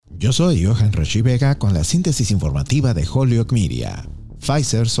Yo soy Johan Rashi Vega con la síntesis informativa de Holyoke Media.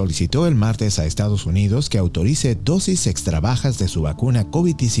 Pfizer solicitó el martes a Estados Unidos que autorice dosis extra bajas de su vacuna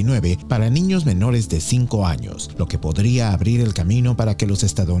COVID-19 para niños menores de 5 años, lo que podría abrir el camino para que los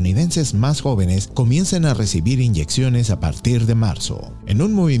estadounidenses más jóvenes comiencen a recibir inyecciones a partir de marzo. En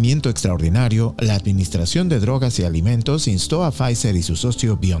un movimiento extraordinario, la Administración de Drogas y Alimentos instó a Pfizer y su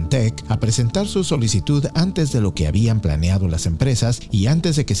socio BioNTech a presentar su solicitud antes de lo que habían planeado las empresas y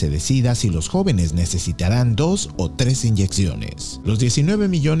antes de que se decida si los jóvenes necesitarán 2 o 3 inyecciones. Los 19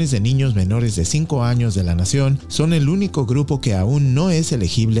 millones de niños menores de 5 años de la nación son el único grupo que aún no es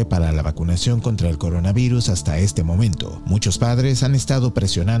elegible para la vacunación contra el coronavirus hasta este momento. Muchos padres han estado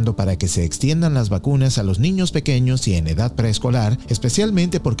presionando para que se extiendan las vacunas a los niños pequeños y en edad preescolar,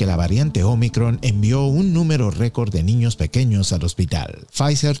 especialmente porque la variante Omicron envió un número récord de niños pequeños al hospital.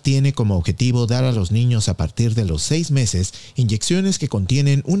 Pfizer tiene como objetivo dar a los niños a partir de los 6 meses inyecciones que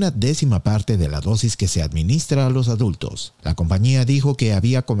contienen 1/10 parte de la dosis que se administra a los adultos. La compañía dijo que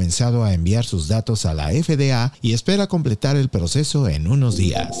había comenzado a enviar sus datos a la FDA y espera completar el proceso en unos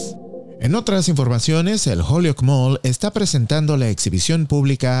días. En otras informaciones, el Holyoke Mall está presentando la exhibición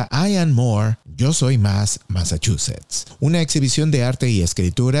pública I Am More, Yo Soy Más, Massachusetts, una exhibición de arte y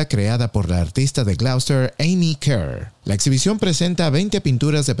escritura creada por la artista de Gloucester, Amy Kerr. La exhibición presenta 20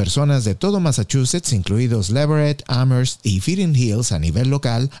 pinturas de personas de todo Massachusetts, incluidos Leverett, Amherst y Feeding Hills a nivel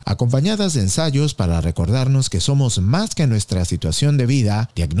local, acompañadas de ensayos para recordarnos que somos más que nuestra situación de vida,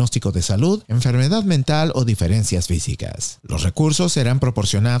 diagnóstico de salud, enfermedad mental o diferencias físicas. Los recursos serán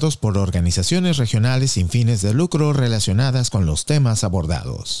proporcionados por organizaciones regionales sin fines de lucro relacionadas con los temas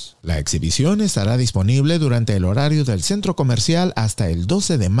abordados. La exhibición estará disponible durante el horario del centro comercial hasta el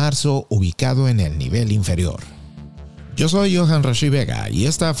 12 de marzo, ubicado en el nivel inferior. Yo soy Johan Rashi Vega y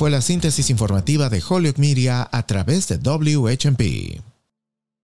esta fue la síntesis informativa de Holyoke Media a través de WHMP.